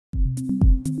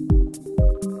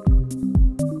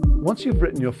Once you've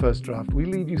written your first draft, we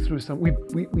lead you through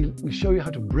we show you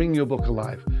how to bring your book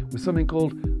alive with something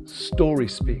called Story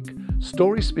Speak.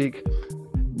 Story Speak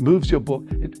moves your book.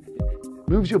 It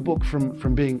moves your book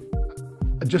from being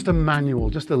just a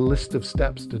manual, just a list of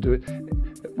steps to do it.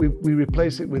 We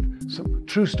replace it with some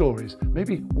true stories,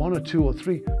 maybe 1 or 2 or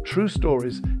 3 true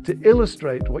stories to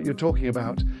illustrate what you're talking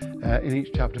about in each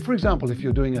chapter. For example, if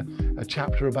you're doing a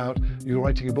chapter about, you're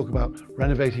writing a book about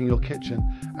renovating your kitchen,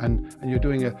 and you're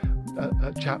doing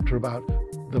a chapter about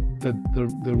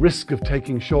the risk of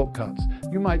taking shortcuts,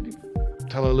 you might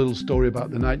tell a little story about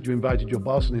the night you invited your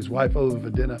boss and his wife over for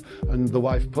dinner, and the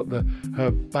wife put her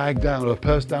bag down, or her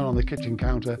purse down on the kitchen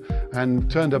counter,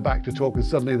 and turned her back to talk, and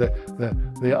suddenly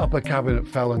the upper cabinet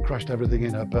fell and crushed everything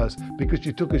in her purse because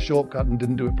she took a shortcut and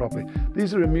didn't do it properly.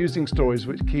 These are amusing stories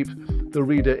which keep the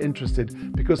reader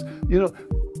interested, because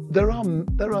there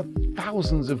are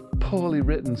thousands of poorly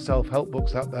written self-help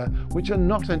books out there which are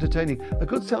not entertaining. A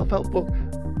good self-help book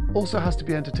also has to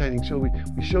be entertaining. So we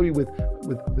show you with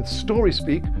Story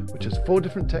Speak, which has 4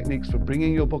 different techniques for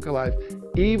bringing your book alive.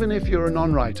 Even if you're a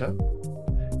non-writer,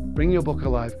 bring your book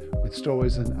alive with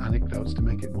stories and anecdotes to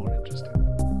make it more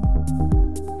interesting.